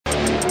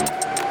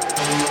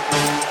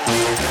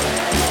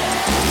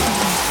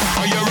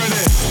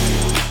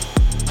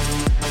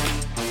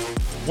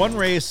One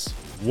race,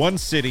 one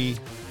city,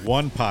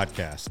 one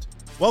podcast.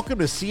 Welcome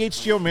to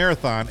CHGO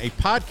Marathon, a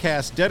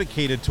podcast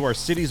dedicated to our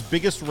city's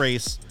biggest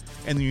race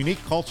and the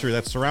unique culture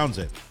that surrounds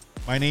it.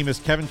 My name is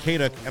Kevin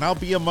Kaduk, and I'll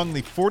be among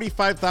the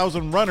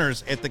 45,000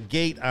 runners at the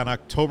gate on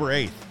October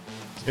 8th.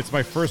 It's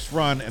my first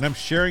run, and I'm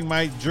sharing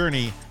my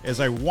journey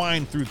as I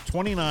wind through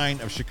 29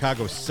 of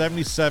Chicago's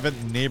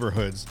 77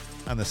 neighborhoods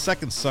on the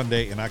second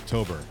Sunday in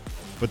October.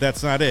 But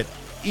that's not it.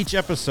 Each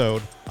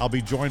episode, I'll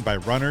be joined by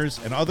runners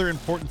and other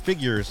important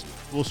figures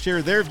who will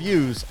share their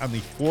views on the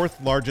fourth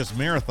largest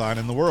marathon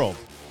in the world.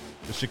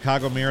 The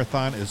Chicago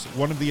Marathon is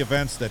one of the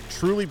events that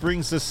truly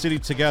brings this city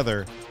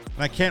together,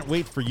 and I can't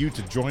wait for you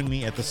to join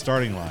me at the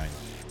starting line.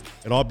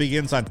 It all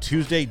begins on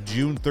Tuesday,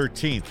 June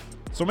 13th,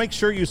 so make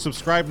sure you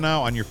subscribe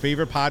now on your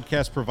favorite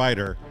podcast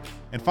provider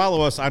and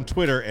follow us on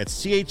Twitter at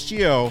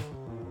CHGO_marathon.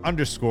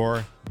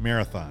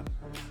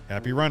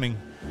 Happy running.